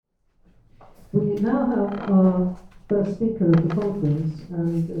We now have our first speaker of the conference,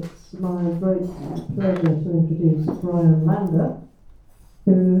 and it's my great pleasure to introduce Brian Lander,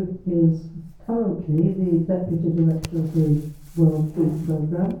 who is currently the Deputy Director of the World Food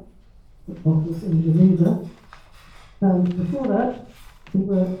Programme, office in Geneva. And before that, he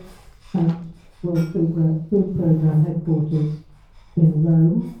worked at World Food Programme headquarters in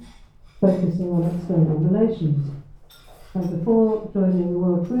Rome, focusing on external relations. And before joining the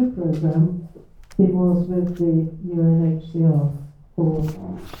World Food Programme, he was with the UNHCR for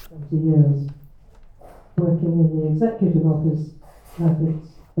 20 years, working in the executive office at its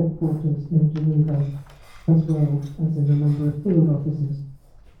headquarters in Geneva, as well as in a number of field offices.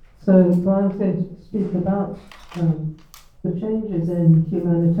 So Brian's going to speak about the changes in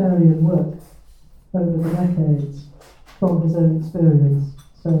humanitarian work over the decades from his own experience.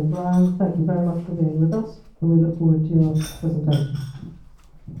 So Brian, thank you very much for being with us, and we look forward to your presentation.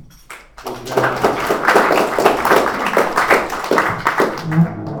 Thank you very much.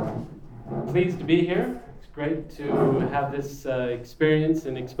 Pleased to be here. It's great to have this experience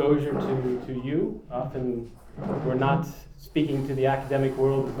and exposure to you. Often we're not speaking to the academic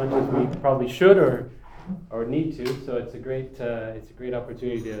world as much as we probably should or need to. So it's a great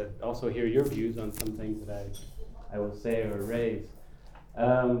opportunity to also hear your views on some things that I will say or raise.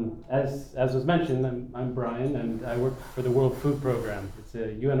 As was mentioned, I'm Brian, and I work for the World Food Programme. It's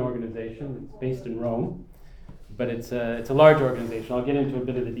a UN organization. It's based in Rome, but it's a large organization. I'll get into a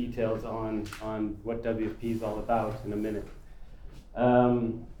bit of the details on what WFP is all about in a minute.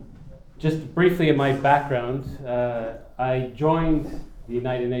 Just briefly in my background, I joined the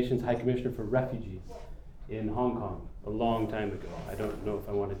United Nations High Commissioner for Refugees in Hong Kong a long time ago. I don't know if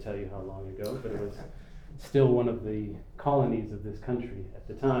I want to tell you how long ago, but it was still one of the colonies of this country at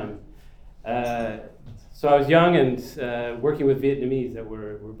the time. So I was young and working with Vietnamese that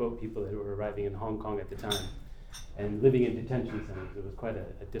were boat people that were arriving in Hong Kong at the time and living in detention centers. It was quite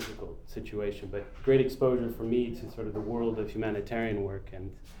a difficult situation, but great exposure for me to sort of the world of humanitarian work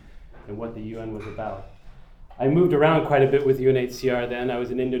and what the UN was about. I moved around quite a bit with UNHCR then. I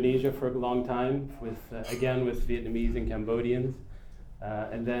was in Indonesia for a long time, with Vietnamese and Cambodians,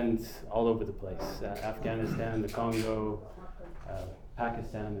 and then all over the place. Afghanistan, the Congo,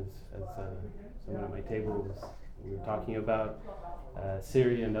 Pakistan, as someone at my table we were talking about,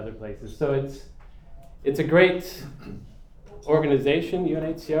 Syria and other places. So it's a great organization,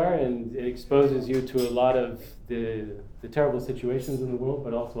 UNHCR, and it exposes you to a lot of the terrible situations in the world,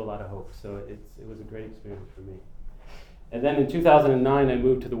 but also a lot of hope. So it was a great experience for me. And then in 2009, I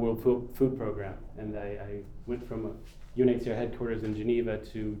moved to the World Food Programme, and I went from UNHCR headquarters in Geneva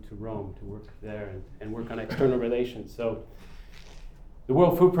to Rome to work there and work on external relations. So the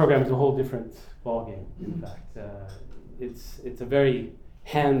World Food Programme is a whole different ballgame, in fact. It's a very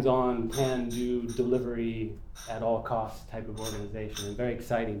hands-on, can-do, delivery at all costs type of organization, and very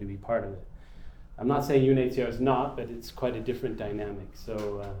exciting to be part of it. I'm not saying UNHCR is not, but it's quite a different dynamic.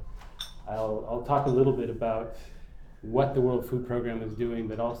 So I'll talk a little bit about what the World Food Programme is doing,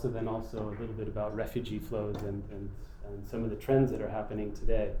 but also a little bit about refugee flows and some of the trends that are happening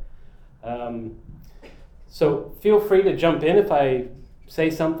today. So feel free to jump in if I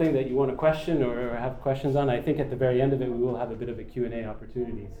say something that you want to question or have questions on. I think at the very end of it, we will have a bit of a Q&A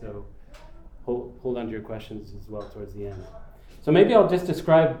opportunity. So hold on to your questions as well towards the end. So maybe I'll just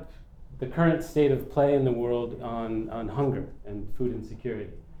describe the current state of play in the world on hunger and food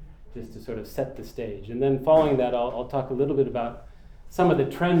insecurity, just to sort of set the stage. And then following that, I'll talk a little bit about some of the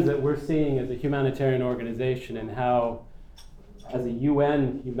trends that we're seeing as a humanitarian organization and how, as a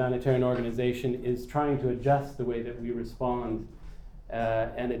UN humanitarian organization, is trying to adjust the way that we respond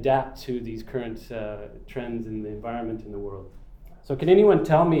and adapt to these current trends in the environment in the world. So can anyone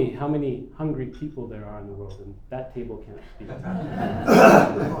tell me how many hungry people there are in the world? And that table can't speak.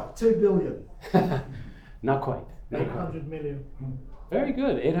 2 billion. Not quite. 800 million. Very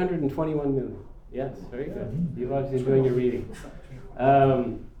good, 821 million. Yes, very good. You're obviously enjoying your reading.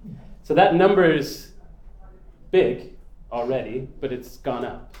 So that number is big already, but it's gone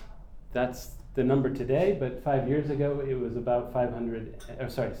up. That's the number today, but 5 years ago it was about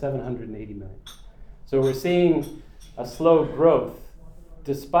 780 million. So we're seeing a slow growth,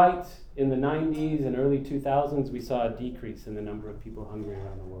 despite in the 90s and early 2000s we saw a decrease in the number of people hungry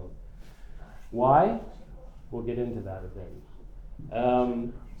around the world. Why? We'll get into that a bit.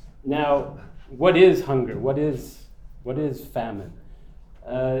 Now, what is hunger? What is famine?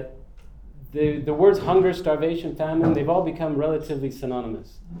 The words hunger, starvation, famine, they've all become relatively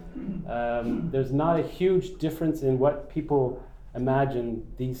synonymous. There's not a huge difference in what people imagine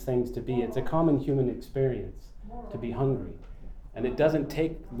these things to be. It's a common human experience to be hungry. And it doesn't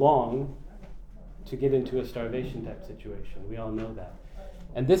take long to get into a starvation type situation. We all know that.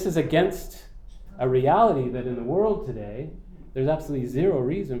 And this is against a reality that in the world today, there's absolutely zero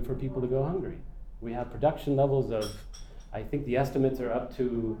reason for people to go hungry. We have production levels of, I think the estimates are up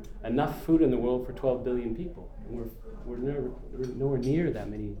to enough food in the world for 12 billion people. And we're nowhere near that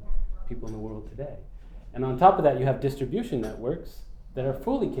many people in the world today. And on top of that, you have distribution networks that are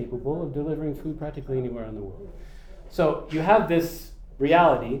fully capable of delivering food practically anywhere in the world. So you have this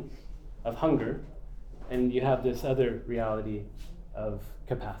reality of hunger, and you have this other reality of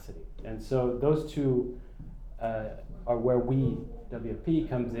capacity. And so those two are where we, WFP,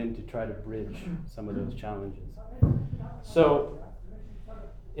 comes in to try to bridge some of those challenges. So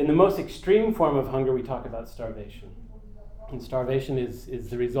in the most extreme form of hunger, we talk about starvation. And starvation is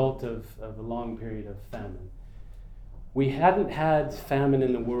the result of a long period of famine. We hadn't had famine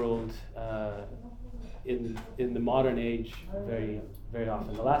in the world in the modern age very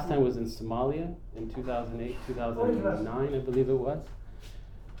often. The last time was in Somalia in 2008, 2009, I believe it was,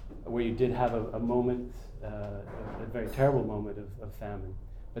 where you did have a moment, a very terrible moment of famine.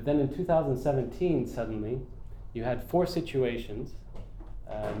 But then in 2017, suddenly, you had 4 situations,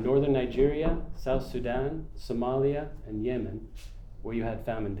 northern Nigeria, South Sudan, Somalia, and Yemen, where you had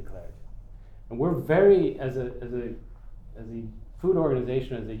famine declared. And we're very, as a food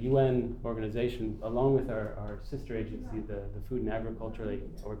organization, as a UN organization, along with our sister agency, the Food and Agriculture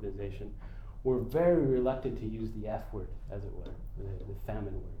Organization, we're very reluctant to use the F word, as it were, the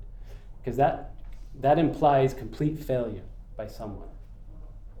famine word. Because that implies complete failure by someone.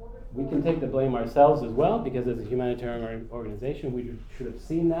 We can take the blame ourselves as well, because as a humanitarian organization, we should have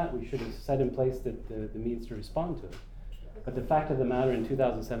seen that. We should have set in place the means to respond to it. But the fact of the matter, in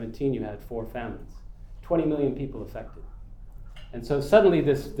 2017, you had 4 famines, 20 million people affected. And so suddenly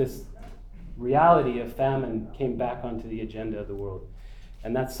this reality of famine came back onto the agenda of the world.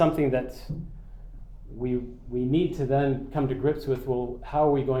 And that's something that we need to then come to grips with. Well, how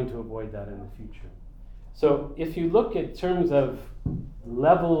are we going to avoid that in the future? So if you look at terms of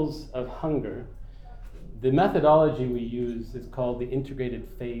levels of hunger, the methodology we use is called the Integrated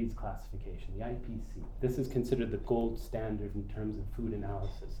Phase Classification, the IPC. This is considered the gold standard in terms of food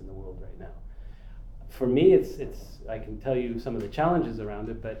analysis in the world right now. For me, I can tell you some of the challenges around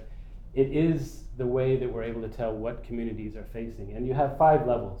it, but it is the way that we're able to tell what communities are facing. And you have 5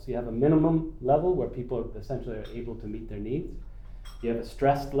 levels. You have a minimum level where people essentially are able to meet their needs. You have a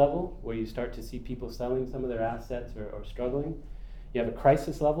stressed level where you start to see people selling some of their assets or struggling. You have a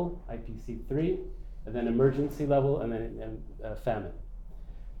crisis level, IPC 3, and then emergency level, and then famine.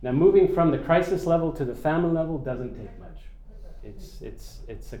 Now, moving from the crisis level to the famine level doesn't take much.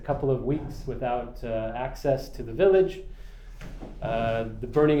 It's a couple of weeks without access to the village, the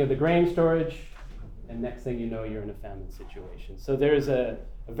burning of the grain storage, and next thing you know, you're in a famine situation. So there's a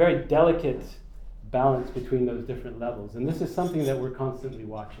very delicate balance between those different levels, and this is something that we're constantly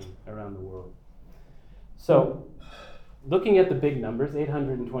watching around the world. So, looking at the big numbers,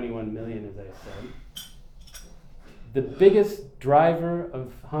 821 million, as I said, the biggest driver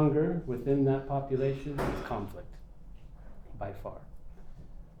of hunger within that population is conflict, by far.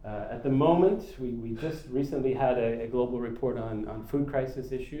 At the moment, we just recently had a global report on food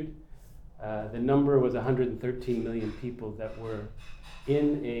crisis issued. The number was 113 million people that were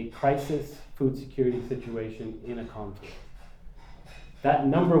in a crisis food security situation in a conflict. That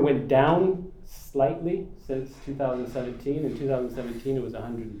number went down slightly since 2017. In 2017, it was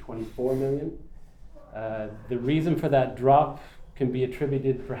 124 million. The reason for that drop can be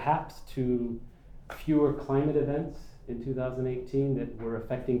attributed perhaps to fewer climate events in 2018 that were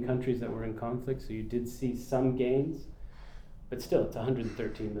affecting countries that were in conflict, so you did see some gains, but still, it's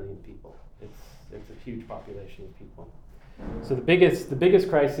 113 million people. It's a huge population of people. So the biggest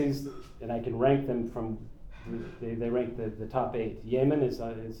crises, and I can rank them from, they rank the top 8. Yemen is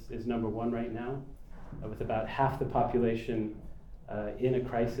number 1 right now, with about half the population in a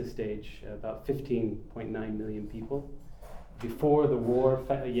crisis stage, about 15.9 million people. Before the war,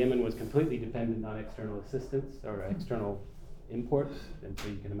 Yemen was completely dependent on external assistance or external imports, and so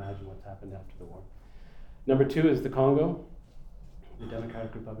you can imagine what's happened after the war. Number 2 is the Congo, the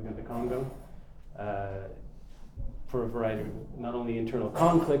Democratic Republic of the Congo, for a variety of not only internal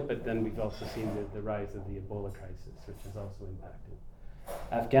conflict, but then we've also seen the rise of the Ebola crisis, which has also impacted.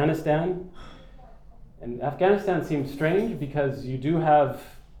 Afghanistan, and Afghanistan seems strange because you do have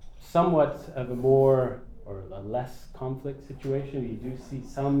somewhat of a more or a less conflict situation. You do see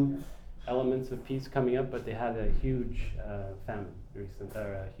some elements of peace coming up, but they had a huge famine recently,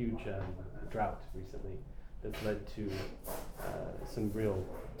 or a huge drought recently that's led to some real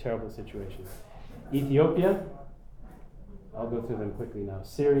terrible situations. Ethiopia, I'll go through them quickly now.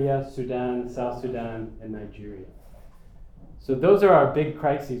 Syria, Sudan, South Sudan, and Nigeria. So those are our big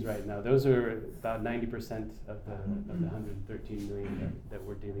crises right now. Those are about 90% of the 113 million that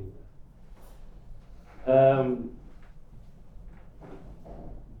we're dealing with.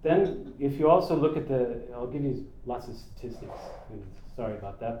 Then, if you also look at I'll give you lots of statistics. And sorry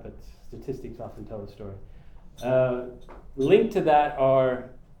about that, but statistics often tell the story. Linked to that are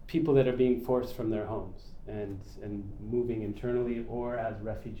people that are being forced from their homes and moving internally or as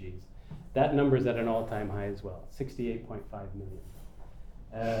refugees. That number is at an all-time high as well, 68.5 million.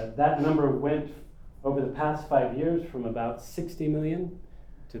 That number went over the past 5 years from about 60 million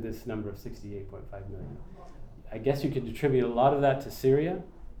to this number of 68.5 million. I guess you could attribute a lot of that to Syria.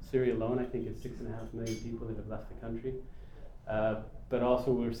 Syria alone, I think, is 6.5 million people that have left the country. But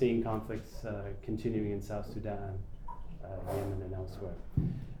also we're seeing conflicts continuing in South Sudan, Yemen, and elsewhere.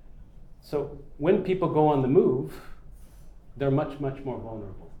 So when people go on the move, they're much, much more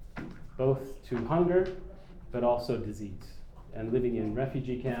vulnerable, both to hunger, but also disease. And living in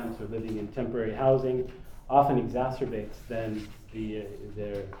refugee camps or living in temporary housing often exacerbates then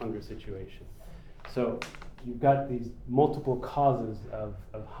their hunger situation. So you've got these multiple causes of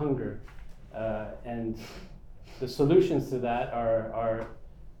hunger, and the solutions to that are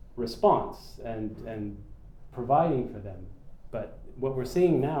response and providing for them. But what we're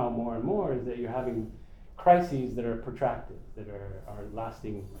seeing now more and more is that you're having crises that are protracted, that are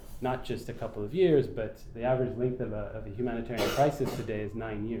lasting not just a couple of years, but the average length of a humanitarian crisis today is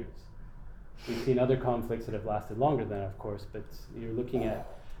 9 years. We've seen other conflicts that have lasted longer than that, of course, but you're looking at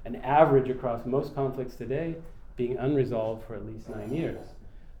an average across most conflicts today being unresolved for at least 9 years.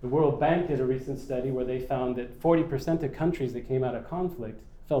 The World Bank did a recent study where they found that 40% of countries that came out of conflict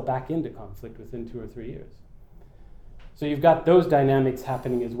fell back into conflict within 2 or 3 years. So you've got those dynamics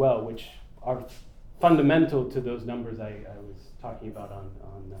happening as well, which are fundamental to those numbers I was talking about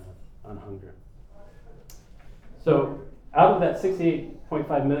on hunger. So out of that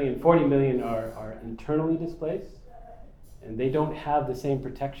 68.5 million, 40 million are internally displaced, and they don't have the same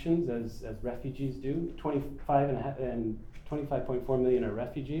protections as refugees do. 25.4 million are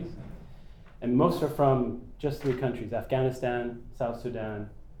refugees, and most are from just 3 countries: Afghanistan, South Sudan,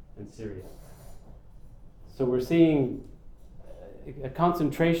 and Syria. So we're seeing a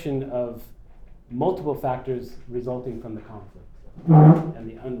concentration of multiple factors resulting from the conflict and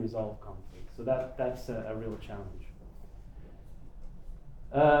the unresolved conflict. So that's a real challenge.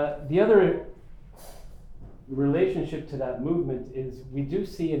 The other relationship to that movement is we do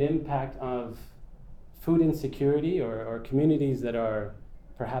see an impact of food insecurity or communities that are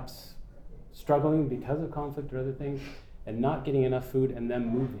perhaps struggling because of conflict or other things and not getting enough food and them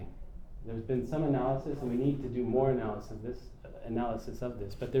moving. There's been some analysis, and we need to do more analysis of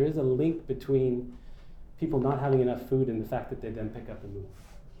this, but there is a link between people not having enough food and the fact that they then pick up and move.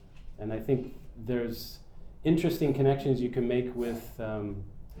 And I think there's interesting connections you can make with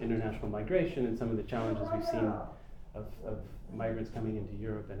international migration and some of the challenges we've seen of migrants coming into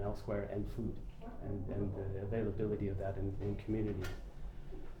Europe and elsewhere, and food and the availability of that in communities.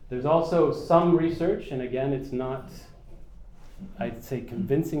 There's also some research, and again, it's not, I'd say,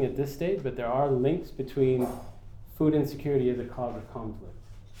 convincing at this stage, but there are links between food insecurity as a cause of conflict.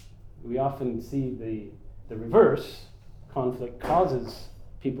 We often see the reverse. Conflict causes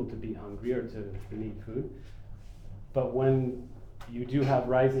people to be hungry or to need food. But when you do have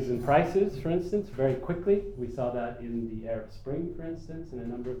rises in prices, for instance, very quickly, we saw that in the Arab Spring, for instance, in a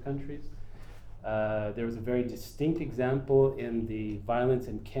number of countries. There was a very distinct example in the violence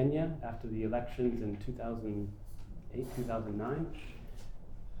in Kenya after the elections in 2008, 2009,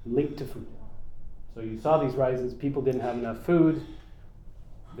 linked to food. So you saw these rises, people didn't have enough food,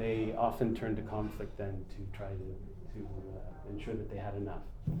 they often turned to conflict then to try to ensure that they had enough.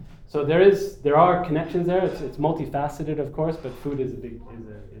 So there are connections there. It's multifaceted, of course, but food is a big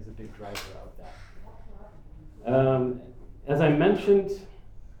driver of that. As I mentioned,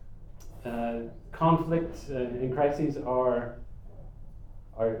 conflict and crises are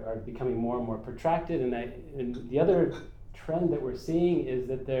becoming more and more protracted, and the other trend that we're seeing is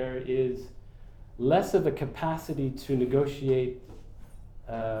that there is less of a capacity to negotiate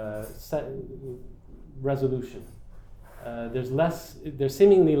resolution. There's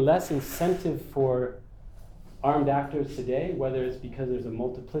seemingly less incentive for armed actors today, whether it's because there's a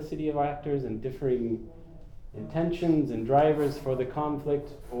multiplicity of actors and differing intentions and drivers for the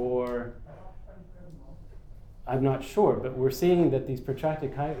conflict, or I'm not sure, but we're seeing that these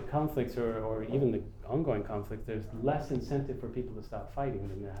protracted conflicts or even the ongoing conflict, there's less incentive for people to stop fighting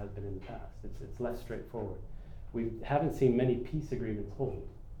than there has been in the past. It's less straightforward. We haven't seen many peace agreements hold,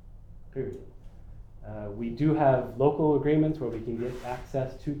 period. We do have local agreements where we can get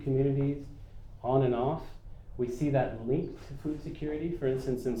access to communities on and off. We see that linked to food security. For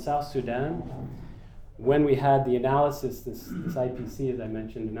instance, in South Sudan, when we had the analysis, this IPC, as I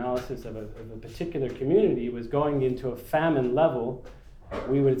mentioned, analysis of a particular community was going into a famine level,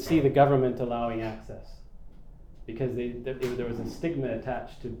 we would see the government allowing access because there was a stigma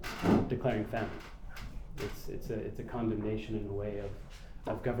attached to declaring famine. It's a condemnation in a way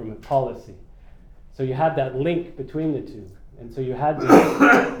of government policy. So you had that link between the two. And so you had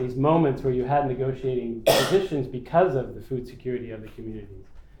these moments where you had negotiating positions because of the food security of the communities.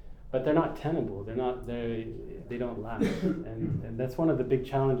 But they're not tenable. They don't last. And that's one of the big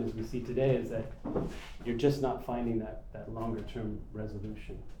challenges we see today is that you're just not finding that longer term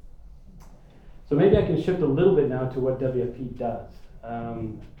resolution. So maybe I can shift a little bit now to what WFP does.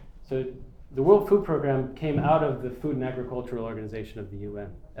 So the World Food Program came out of the Food and Agricultural Organization of the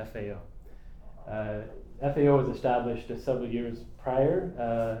UN, FAO. FAO was established several years prior,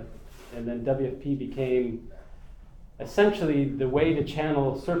 and then WFP became essentially the way to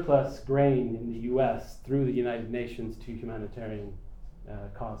channel surplus grain in the US through the United Nations to humanitarian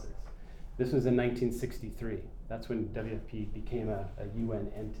causes. This was in 1963. That's when WFP became a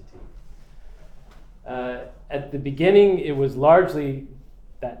UN entity. At the beginning, it was largely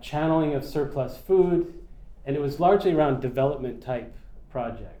that channeling of surplus food, and it was largely around development type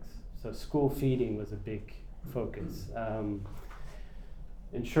projects. So school feeding was a big focus.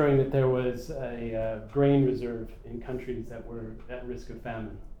 Ensuring that there was a grain reserve in countries that were at risk of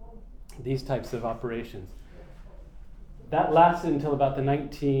famine. These types of operations. That lasted until about the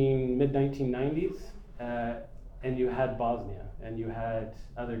mid-1990s, and you had Bosnia, and you had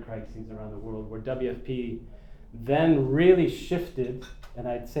other crises around the world where WFP then really shifted, and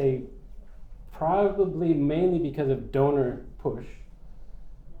I'd say probably mainly because of donor push.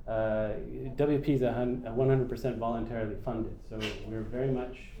 WFP is 100% voluntarily funded, so we're very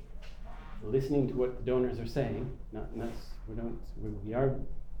much listening to what the donors are saying. We are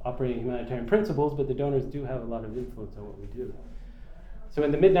operating humanitarian principles, but the donors do have a lot of influence on what we do. So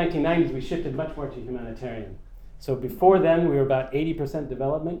in the mid-1990s, we shifted much more to humanitarian. So before then, we were about 80%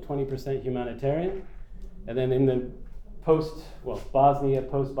 development, 20% humanitarian, and then in the post-Bosnia,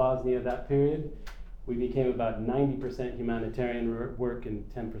 that period, we became about 90% humanitarian work and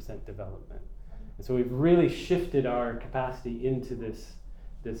 10% development. And so we've really shifted our capacity into this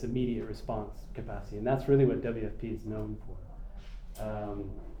immediate response capacity, and that's really what WFP is known for.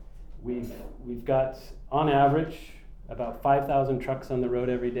 We've got, on average, about 5,000 trucks on the road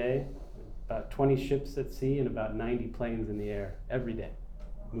every day, about 20 ships at sea, and about 90 planes in the air every day,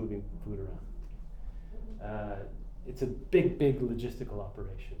 moving food around. It's a big logistical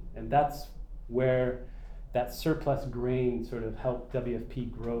operation, and that's where that surplus grain sort of helped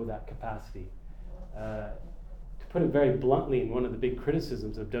WFP grow that capacity. To put it very bluntly, in one of the big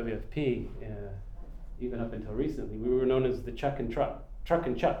criticisms of WFP, even up until recently, we were known as the truck and chuck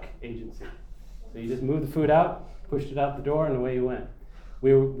agency. So you just moved the food out, pushed it out the door, and away you went.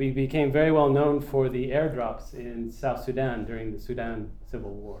 We became very well known for the airdrops in South Sudan during the Sudan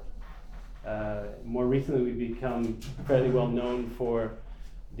Civil War. More recently, we've become fairly well known for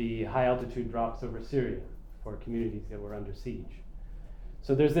the high altitude drops over Syria for communities that were under siege.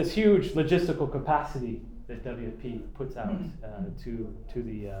 So there's this huge logistical capacity that WFP puts out to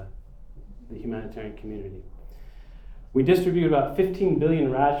the humanitarian community. We distribute about 15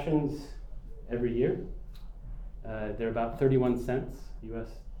 billion rations every year. They're about 31 cents,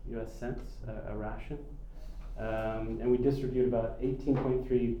 US cents a ration. And we distribute about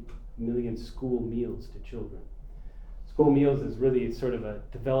 18.3 million school meals to children. School meals is really sort of a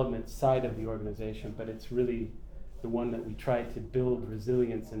development side of the organization, but it's really the one that we try to build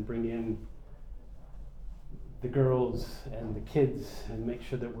resilience and bring in the girls and the kids and make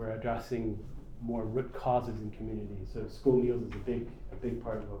sure that we're addressing more root causes in communities. So school meals is a big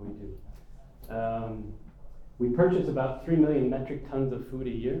part of what we do. We purchase about 3 million metric tons of food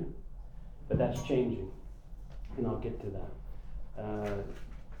a year, but that's changing, and I'll get to that.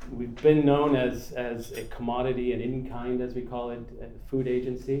 We've been known as a commodity, an in-kind, as we call it, food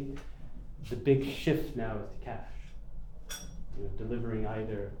agency. The big shift now is to cash. Delivering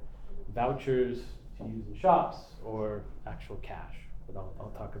either vouchers to use in shops or actual cash. But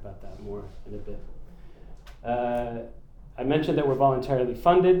I'll talk about that more in a bit. I mentioned that we're voluntarily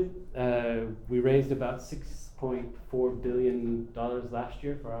funded. We raised about $6.4 billion last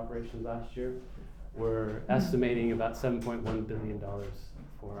year for our operations last year. We're estimating about $7.1 billion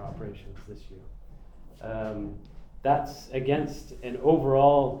for our operations this year. That's against an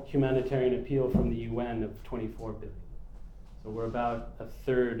overall humanitarian appeal from the UN of $24 billion. So we're about a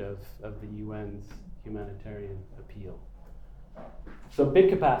third of the UN's humanitarian appeal. So big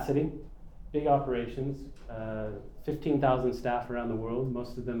capacity, big operations, 15,000 staff around the world,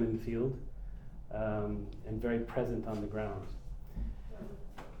 most of them in the field, and very present on the ground.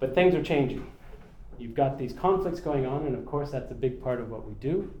 But things are changing. You've got these conflicts going on, and of course that's a big part of what we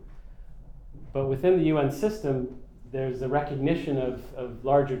do. But within the UN system, there's a recognition of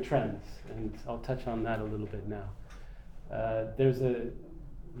larger trends, and I'll touch on that a little bit now.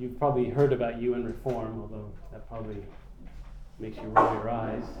 You've probably heard about UN reform, although that probably makes you roll your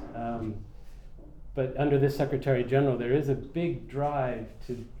eyes. But under this Secretary General, there is a big drive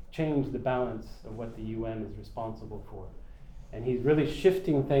to change the balance of what the UN is responsible for. And he's really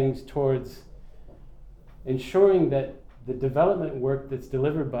shifting things towards ensuring that the development work that's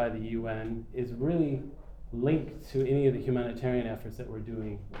delivered by the UN is really linked to any of the humanitarian efforts that we're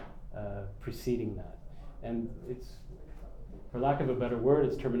doing preceding that. And it's, for lack of a better word,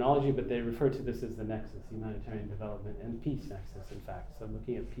 it's terminology, but they refer to this as the nexus, humanitarian development and peace nexus, in fact. So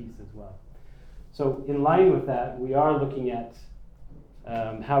looking at peace as well. So in line with that, we are looking at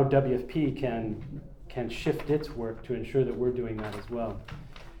how WFP can shift its work to ensure that we're doing that as well.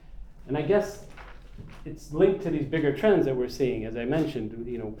 And I guess it's linked to these bigger trends that we're seeing. As I mentioned,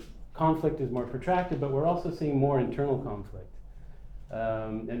 conflict is more protracted, but we're also seeing more internal conflict.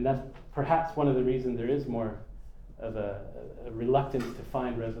 And that's perhaps one of the reasons there is more of a reluctance to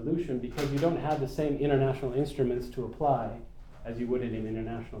find resolution, because you don't have the same international instruments to apply as you would in an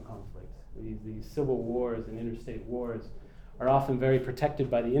international conflict. These civil wars and interstate wars are often very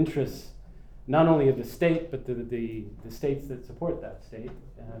protected by the interests not only of the state, but the states that support that state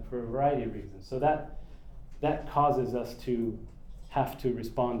for a variety of reasons. So that causes us to have to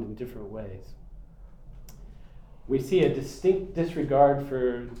respond in different ways. We see a distinct disregard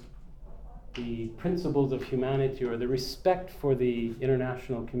for the principles of humanity or the respect for the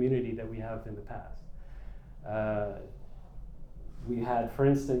international community that we have in the past. We had, for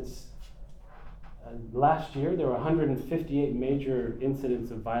instance, last year there were 158 major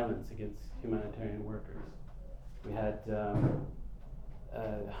incidents of violence against humanitarian workers. We had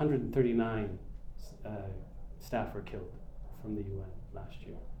 139 staff were killed from the UN last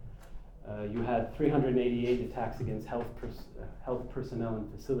year. You had 388 attacks against health personnel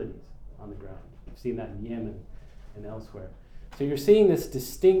and facilities on the ground. You've seen that in Yemen and elsewhere. So you're seeing this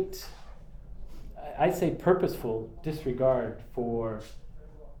distinct, I'd say purposeful disregard for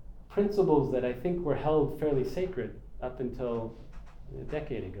principles that I think were held fairly sacred up until a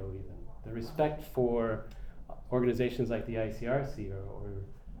decade ago even. The respect for organizations like the ICRC or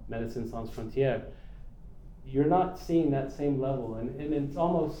Médecins Sans Frontières. You're not seeing that same level, and it's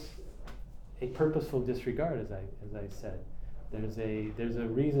almost a purposeful disregard, as I said. There's a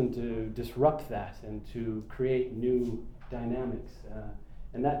reason to disrupt that and to create new dynamics,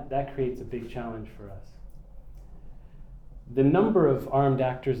 and that creates a big challenge for us. The number of armed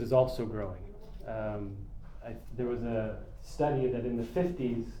actors is also growing. There was a study that in the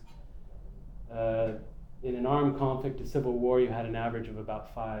 50s, in an armed conflict, a civil war, you had an average of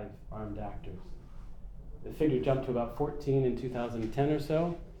about 5 armed actors. The figure jumped to about 14 in 2010 or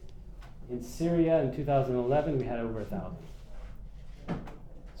so. In Syria in 2011, we had over 1,000.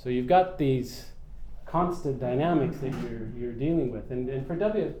 So you've got these constant dynamics that you're dealing with. And for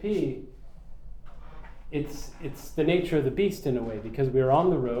WFP, it's the nature of the beast in a way, because we're on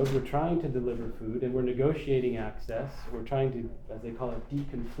the road, we're trying to deliver food, and we're negotiating access. We're trying to, as they call it,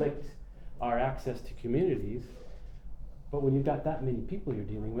 deconflict our access to communities. But when you've got that many people you're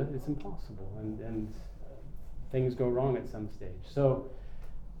dealing with, it's impossible, and things go wrong at some stage. So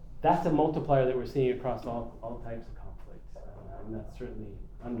that's a multiplier that we're seeing across all types of conflicts, and that's certainly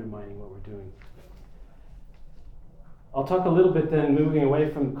undermining what we're doing. I'll talk a little bit then, moving away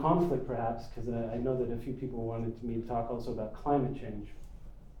from conflict perhaps, because I know that a few people wanted me to talk also about climate change.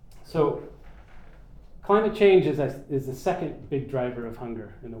 So climate change is the second big driver of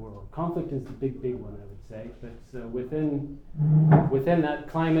hunger in the world. Conflict is the big one, I would say, but within that,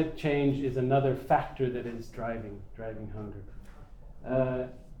 climate change is another factor that is driving hunger.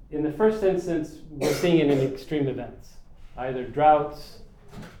 In the first instance, we're seeing it in extreme events, either droughts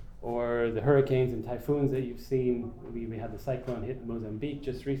or the hurricanes and typhoons that you've seen. We had the cyclone hit Mozambique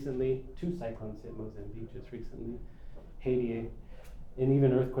just recently, 2 cyclones hit Mozambique just recently, Haiti, and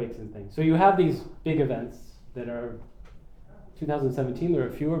even earthquakes and things. So you have these big events that are, 2017 there are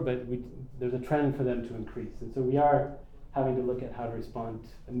fewer, but there's a trend for them to increase. And so we are having to look at how to respond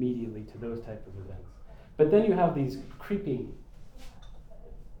immediately to those type of events. But then you have these creeping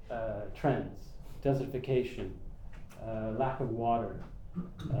trends, desertification, lack of water,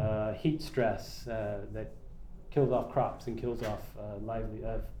 heat stress that kills off crops and kills off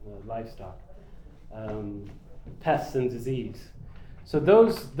livestock, pests and disease. So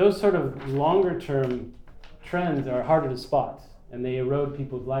those sort of longer term trends are harder to spot, and they erode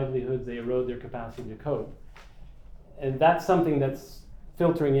people's livelihoods, they erode their capacity to cope. And that's something that's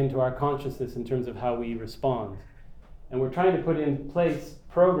filtering into our consciousness in terms of how we respond. And we're trying to put in place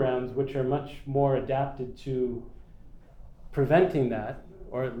programs which are much more adapted to preventing that,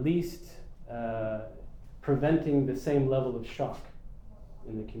 or at least preventing the same level of shock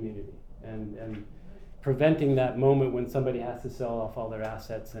in the community, and preventing that moment when somebody has to sell off all their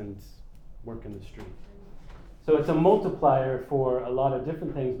assets and work in the street. So it's a multiplier for a lot of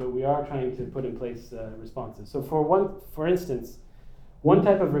different things, but we are trying to put in place responses. So for instance, one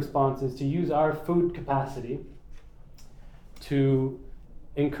type of response is to use our food capacity to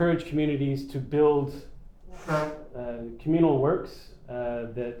encourage communities to build communal works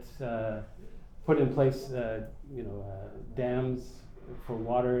that put in place dams for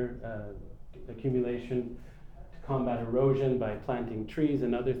water accumulation, to combat erosion by planting trees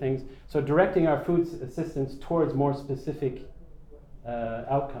and other things. So directing our food assistance towards more specific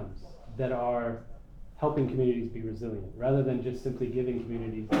outcomes that are helping communities be resilient, rather than just simply giving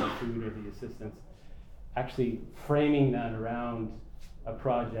communities the food or the assistance, actually framing that around a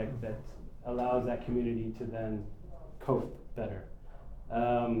project that allows that community to then cope better.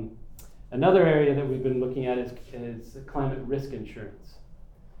 Another area that we've been looking at is climate risk insurance.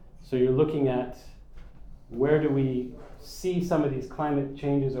 So you're looking at where do we see some of these climate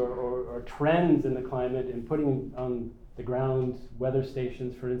changes or trends in the climate, and putting on the ground weather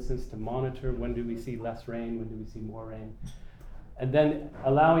stations, for instance, to monitor when do we see less rain, when do we see more rain. And then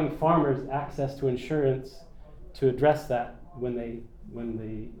allowing farmers access to insurance to address that when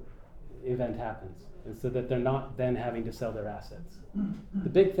the event happens, and so that they're not then having to sell their assets. The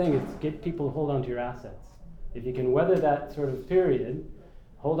big thing is to get people to hold on to your assets. If you can weather that sort of period,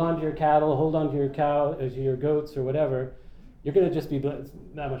 hold on to your cattle, hold on to your cow, to your goats or whatever, you're going to just be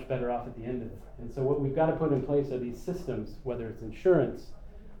that much better off at the end of it. And so what we've got to put in place are these systems, whether it's insurance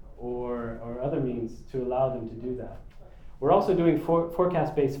or other means, to allow them to do that. We're also doing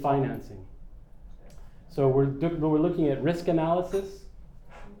forecast-based financing. So we're looking at risk analysis,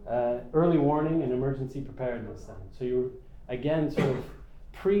 early warning, and emergency preparedness then. So you're, again, sort of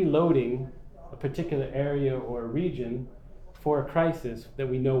preloading a particular area or region for a crisis that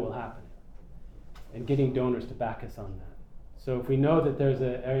we know will happen, and getting donors to back us on that. So if we know that there's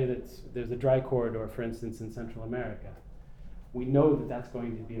an area there's a dry corridor, for instance, in Central America, we know that that's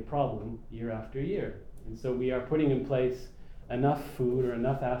going to be a problem year after year. And so we are putting in place enough food or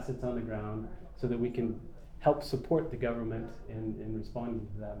enough assets on the ground so that we can help support the government in responding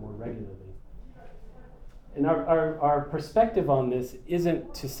to that more regularly. And our perspective on this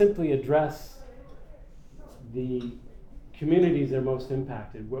isn't to simply address the communities that are most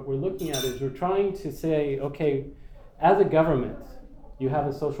impacted. What we're looking at is we're trying to say, okay, as a government, you have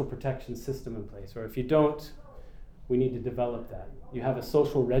a social protection system in place, or if you don't, we need to develop that. You have a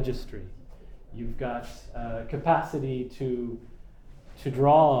social registry. You've got capacity to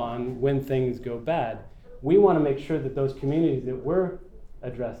draw on when things go bad. We want to make sure that those communities that we're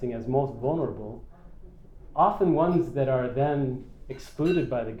addressing as most vulnerable, often ones that are then excluded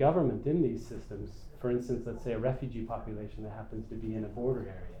by the government in these systems, for instance, let's say a refugee population that happens to be in a border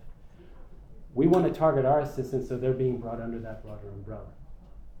area, we want to target our assistance so they're being brought under that broader umbrella.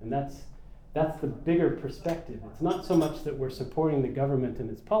 And that's the bigger perspective. It's not so much that we're supporting the government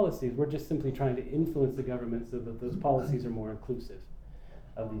and its policies, we're just simply trying to influence the government so that those policies are more inclusive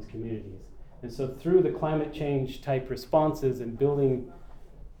of these communities. And so through the climate change type responses and building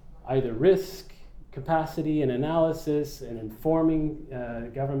either risk, capacity and analysis, and informing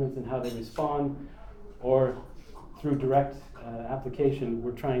governments and how they respond, or through direct application,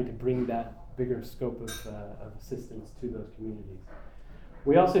 we're trying to bring that bigger scope of assistance to those communities.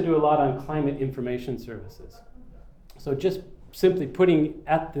 We also do a lot on climate information services. So just simply putting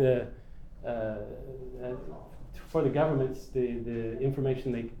at the, for the governments, the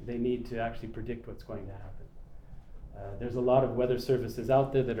information they need to actually predict what's going to happen. There's a lot of weather services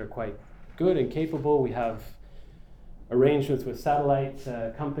out there that are quite good and capable. We have arrangements with satellite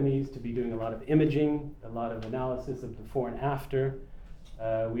companies to be doing a lot of imaging, a lot of analysis of before and after.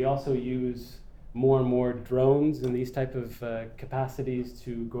 We also use more and more drones and these type of capacities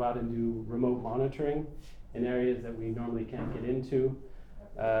to go out and do remote monitoring in areas that we normally can't get into.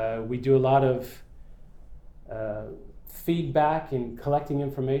 We do a lot of feedback and collecting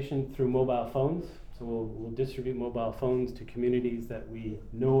information through mobile phones. So we'll distribute mobile phones to communities that we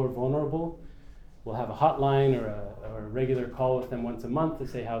know are vulnerable. We'll have a hotline or a regular call with them once a month to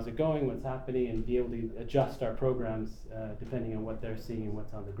say how's it going, what's happening, and be able to adjust our programs depending on what they're seeing and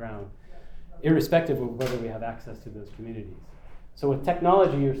what's on the ground. irrespective of whether we have access to those communities. So with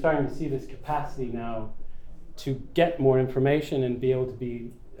technology, you're starting to see this capacity now to get more information and be able to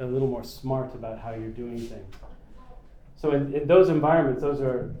be a little more smart about how you're doing things. So in those environments, those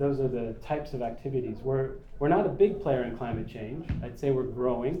are the types of activities. We're not a big player in climate change. I'd say we're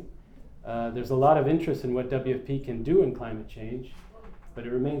growing. There's a lot of interest in what WFP can do in climate change, but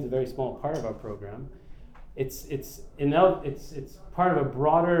it remains a very small part of our program. It's part of a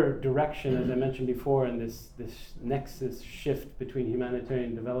broader direction, as I mentioned before, in this nexus shift between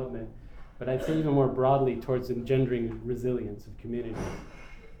humanitarian development, but I'd say even more broadly towards engendering resilience of communities.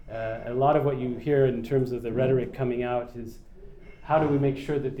 A lot of what you hear in terms of the rhetoric coming out is how do we make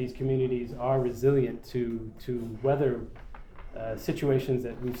sure that these communities are resilient to weather situations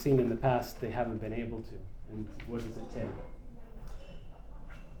that we've seen in the past they haven't been able to, and what does it take?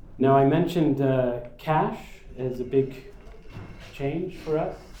 Now I mentioned cash as a big change for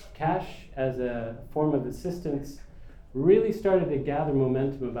us. Cash as a form of assistance really started to gather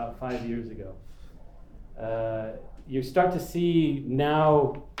momentum about 5 years ago. You start to see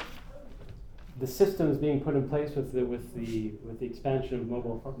now the systems being put in place with the expansion of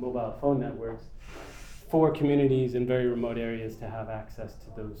mobile phone networks for communities in very remote areas to have access to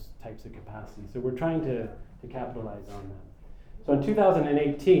those types of capacities. So we're trying to capitalize on that. So in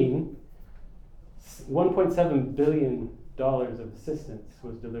 2018, $1.7 billion of assistance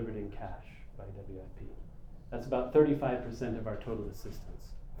was delivered in cash by WFP. That's about 35% of our total assistance.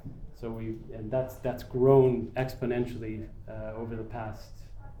 So that's grown exponentially over the past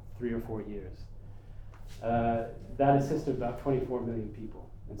 3 or 4 years. That assisted about 24 million people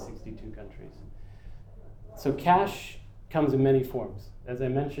in 62 countries. So cash comes in many forms. As I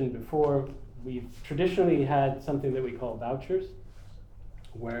mentioned before, we've traditionally had something that we call vouchers,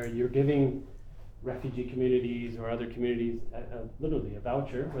 where you're giving refugee communities or other communities literally a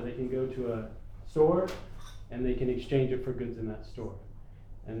voucher where they can go to a store and they can exchange it for goods in that store.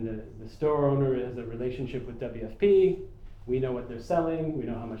 And the store owner has a relationship with WFP. We know what they're selling. We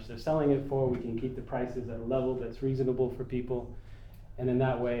know how much they're selling it for. We can keep the prices at a level that's reasonable for people. And in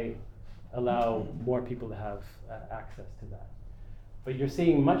that way, allow more people to have access to that. But you're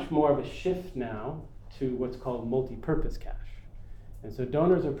seeing much more of a shift now to what's called multi-purpose cash. And so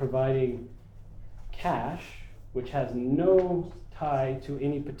donors are providing cash which has no tie to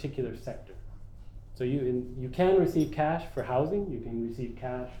any particular sector. So you can receive cash for housing, you can receive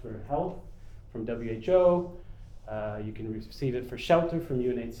cash for health from WHO, you can receive it for shelter from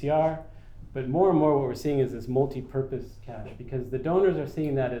UNHCR, but more and more what we're seeing is this multi-purpose cash, because the donors are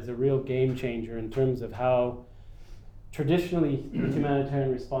seeing that as a real game changer in terms of how traditionally the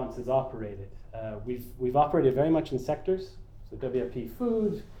humanitarian response is operated. We've operated very much in sectors, so WFP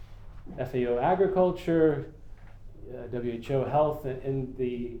food, FAO agriculture, WHO health, and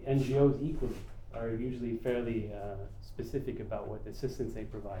the NGOs equally are usually fairly specific about what assistance they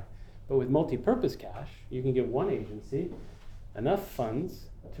provide. But with multi-purpose cash, you can give one agency enough funds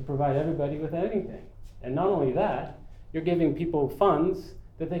to provide everybody with anything. And not only that, you're giving people funds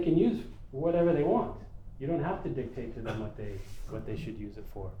that they can use for whatever they want. You don't have to dictate to them what they should use it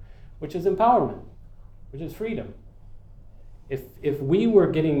for, which is empowerment, which is freedom. If we were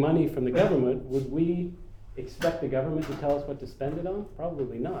getting money from the government, would we expect the government to tell us what to spend it on?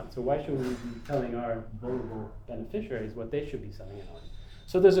 Probably not. So why should we be telling our vulnerable beneficiaries what they should be spending it on?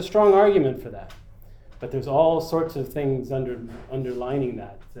 So there's a strong argument for that. But there's all sorts of things underlining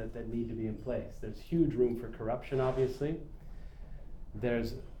that need to be in place. There's huge room for corruption, obviously.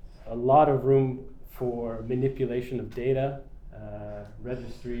 There's a lot of room for manipulation of data,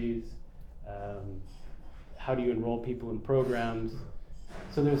 registries, how do you enroll people in programs.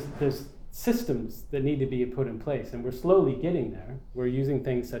 So there's systems that need to be put in place, and we're slowly getting there. We're using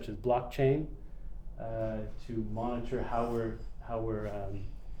things such as blockchain to monitor how we're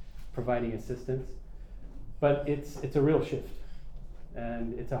providing assistance. But it's a real shift,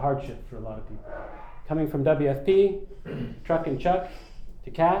 and it's a hard shift for a lot of people. Coming from WFP, truck and chuck, to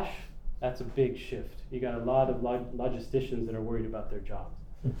cash, that's a big shift. You got a lot of logisticians that are worried about their jobs.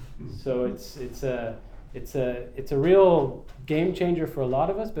 So it's a real game changer for a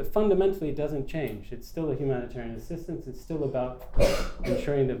lot of us, but fundamentally it doesn't change. It's still a humanitarian assistance. It's still about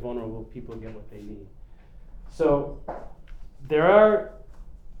ensuring that vulnerable people get what they need. So there are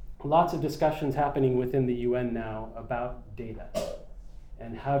lots of discussions happening within the UN now about data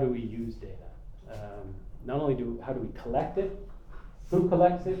and how do we use data. Not only how do we collect it, who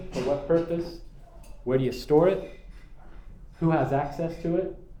collects it, for what purpose, where do you store it, who has access to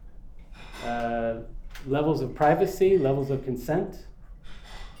it, levels of privacy, levels of consent.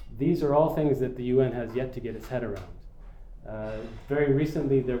 These are all things that the UN has yet to get its head around. Very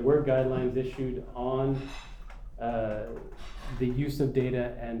recently, there were guidelines issued on the use of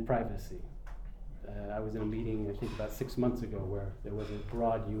data and privacy. I was in a meeting, I think about 6 months ago, where there was a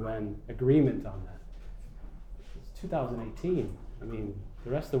broad UN agreement on that. It's 2018. I mean,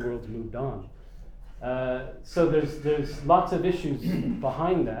 the rest of the world's moved on. So there's lots of issues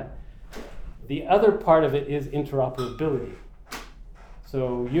behind that. The other part of it is interoperability.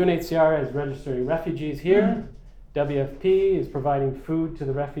 So UNHCR is registering refugees here. WFP is providing food to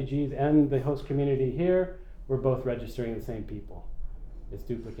the refugees and the host community here. We're both registering the same people. It's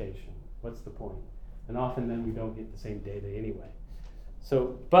duplication. What's the point? And often then we don't get the same data anyway.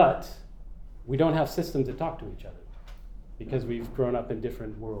 So, but we don't have systems that talk to each other because we've grown up in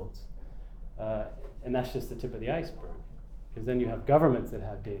different worlds. And that's just the tip of the iceberg. Because then you have governments that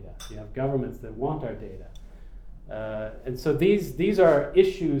have data. You have governments that want our data. And so these are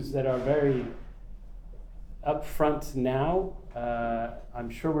issues that are very upfront now. I'm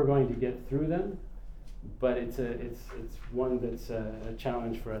sure we're going to get through them, but it's one that's a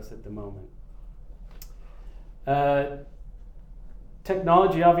challenge for us at the moment.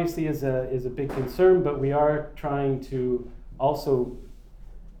 Technology obviously is a big concern, but we are trying to also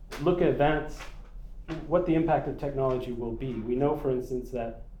look at that, what the impact of technology will be. We know, for instance,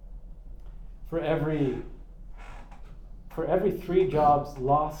 that for every 3 jobs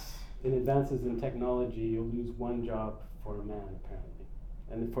lost in advances in technology, you'll lose 1 job for a man, apparently.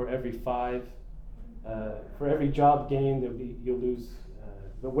 And for every 5, for every job gained, you'll lose,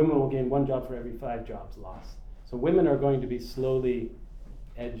 the women will gain 1 job for every 5 jobs lost. So women are going to be slowly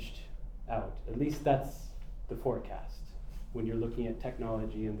edged out. At least that's the forecast when you're looking at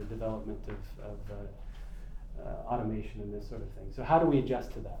technology and the development of automation and this sort of thing. So how do we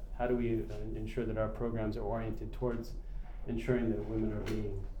adjust to that? How do we ensure that our programs are oriented towards ensuring that women are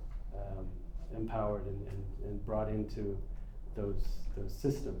being empowered and brought into those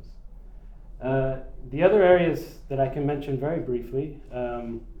systems? The other areas that I can mention very briefly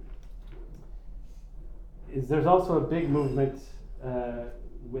is there's also a big movement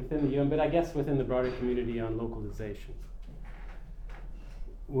within the UN, but I guess within the broader community, on localization.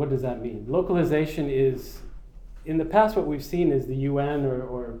 What does that mean? Localization is, in the past, what we've seen is the UN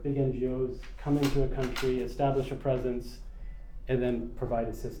or big NGOs come into a country, establish a presence, and then provide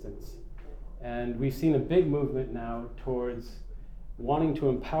assistance. And we've seen a big movement now towards wanting to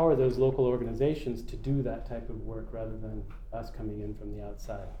empower those local organizations to do that type of work rather than us coming in from the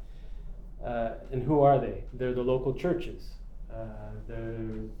outside. And who are they? They're the local churches.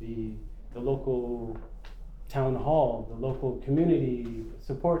 They're the local town hall, the local community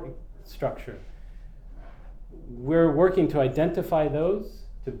support structure. We're working to identify those,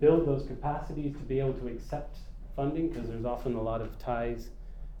 to build those capacities to be able to accept funding, because there's often a lot of ties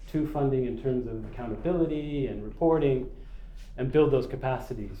to funding in terms of accountability and reporting, and build those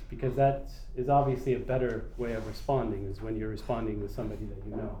capacities, because that is obviously a better way of responding, is when you're responding with somebody that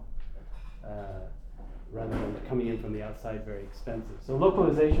you know, rather than coming in from the outside, very expensive. So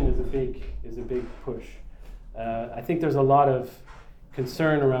localization is a big push. I think there's a lot of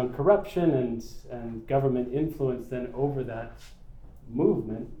concern around corruption and government influence then over that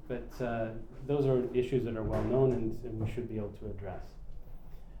movement, but those are issues that are well known and we should be able to address.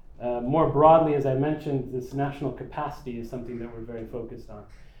 More broadly, as I mentioned, this national capacity is something that we're very focused on.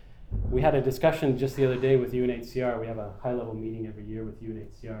 We had a discussion just the other day with UNHCR. We have a high-level meeting every year with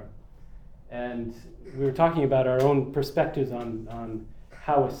UNHCR. And we were talking about our own perspectives on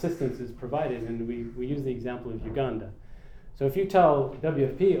how assistance is provided, and we use the example of Uganda. So if you tell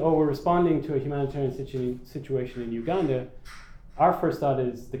WFP, oh, we're responding to a humanitarian situation in Uganda, our first thought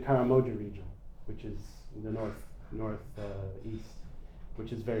is the Karamoja region, which is in the northeast,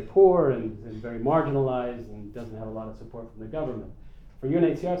 which is very poor and very marginalized and doesn't have a lot of support from the government. For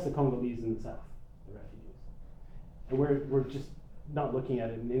UNHCR, it's the Congolese in the south, the refugees. And we're just not looking at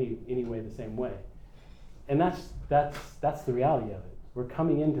it in any way the same way. And that's the reality of it. We're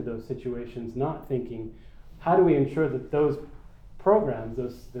coming into those situations not thinking, how do we ensure that those programs,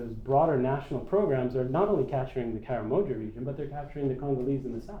 those broader national programs, are not only capturing the Karamoja region, but they're capturing the Congolese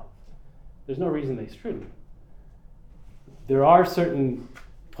in the south. There's no reason they shouldn't. There are certain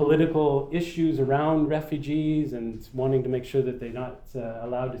political issues around refugees and wanting to make sure that they're not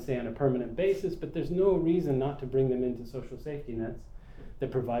allowed to stay on a permanent basis, but there's no reason not to bring them into social safety nets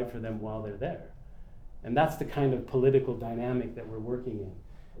that provide for them while they're there. And that's the kind of political dynamic that we're working in.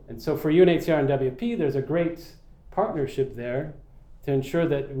 And so for UNHCR and WFP, there's a great partnership there to ensure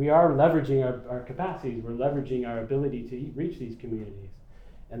that we are leveraging our capacities, we're leveraging our ability to reach these communities,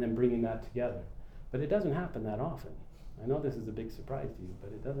 and then bringing that together. But it doesn't happen that often. I know this is a big surprise to you,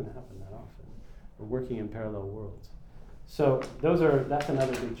 but it doesn't happen that often. We're working in parallel worlds. So that's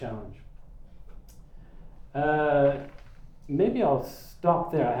another big challenge. Maybe I'll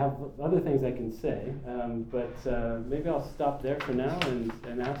stop there. I have other things I can say, but maybe I'll stop there for now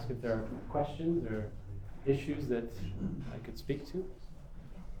and ask if there are questions or issues that I could speak to.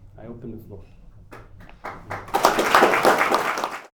 I open the floor.